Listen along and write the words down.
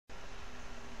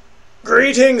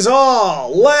Greetings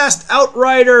all! Last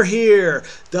Outrider here.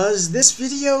 Does this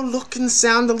video look and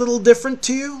sound a little different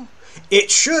to you?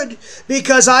 It should,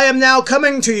 because I am now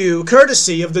coming to you,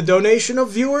 courtesy of the donation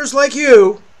of viewers like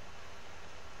you,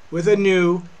 with a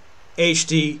new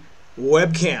HD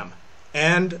webcam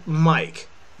and mic.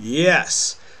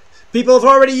 Yes. People have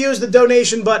already used the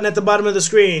donation button at the bottom of the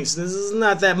screens. This is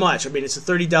not that much. I mean, it's a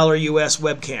 $30 US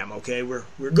webcam, okay? We're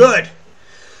good.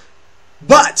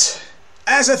 But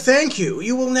as a thank you,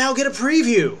 you will now get a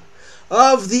preview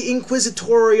of the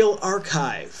Inquisitorial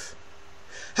Archive.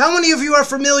 How many of you are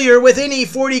familiar with any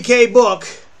 40k book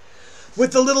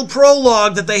with the little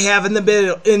prologue that they have in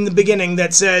the beginning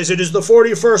that says it is the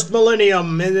 41st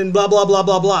millennium and then blah blah blah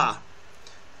blah blah?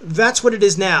 That's what it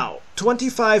is now.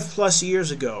 25 plus years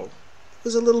ago it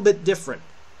was a little bit different.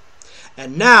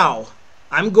 And now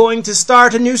I'm going to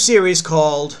start a new series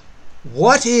called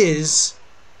What is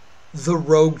the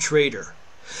Rogue Trader?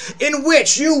 In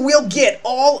which you will get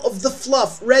all of the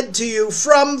fluff read to you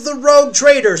from the Rogue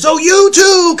Trader, so you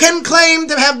too can claim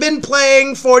to have been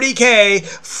playing 40k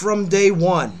from day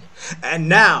one. And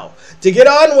now, to get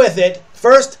on with it,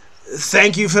 first,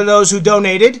 thank you for those who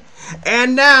donated,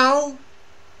 and now,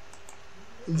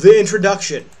 the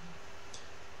introduction.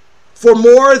 For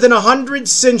more than 100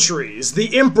 centuries,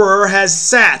 the Emperor has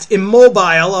sat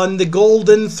immobile on the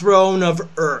golden throne of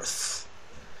Earth.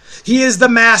 He is the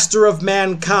master of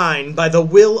mankind by the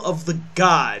will of the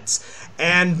gods,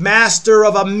 and master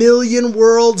of 1,000,000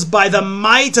 worlds by the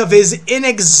might of his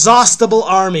inexhaustible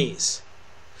armies.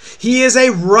 He is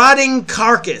a rotting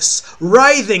carcass,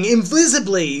 writhing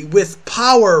invisibly with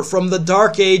power from the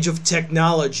dark age of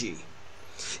technology.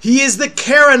 He is the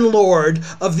Karen Lord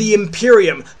of the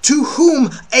Imperium, to whom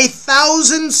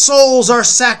 1,000 souls are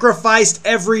sacrificed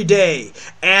every day,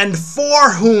 and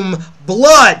for whom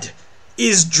blood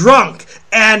is drunk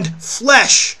and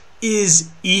flesh is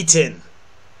eaten.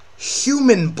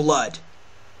 Human blood,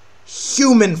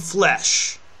 human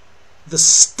flesh, the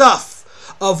stuff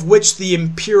of which the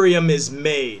Imperium is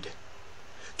made.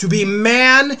 To be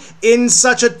man in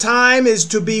such a time is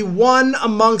to be one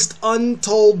amongst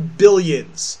untold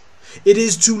billions. It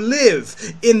is to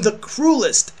live in the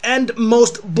cruelest and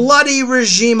most bloody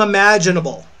regime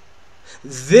imaginable.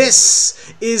 This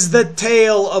is the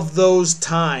tale of those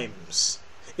times.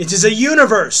 It is a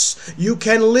universe you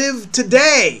can live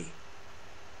today,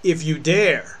 if you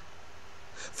dare.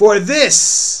 For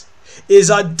this is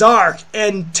a dark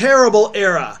and terrible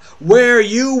era where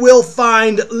you will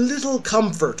find little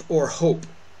comfort or hope.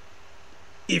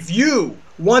 If you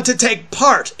want to take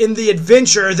part in the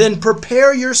adventure, then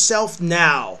prepare yourself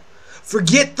now.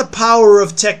 Forget the power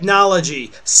of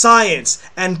technology, science,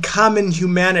 and common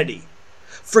humanity.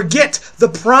 Forget the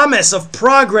promise of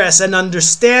progress and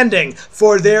understanding,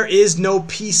 for there is no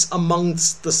peace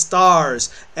amongst the stars,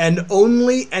 and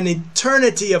only an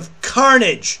eternity of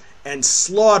carnage and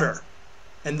slaughter,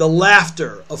 and the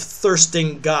laughter of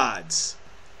thirsting gods.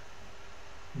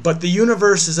 But the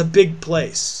universe is a big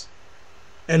place,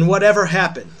 and whatever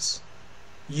happens,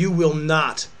 you will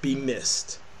not be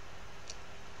missed.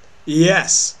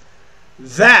 Yes,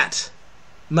 that,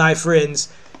 my friends,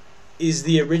 is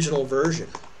the original version.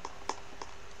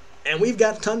 And we've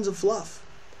got tons of fluff.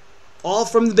 All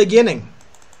from the beginning.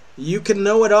 You can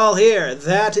know it all here.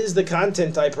 That is the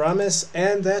content, I promise,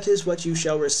 and that is what you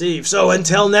shall receive. So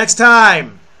until next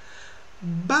time,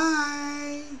 bye!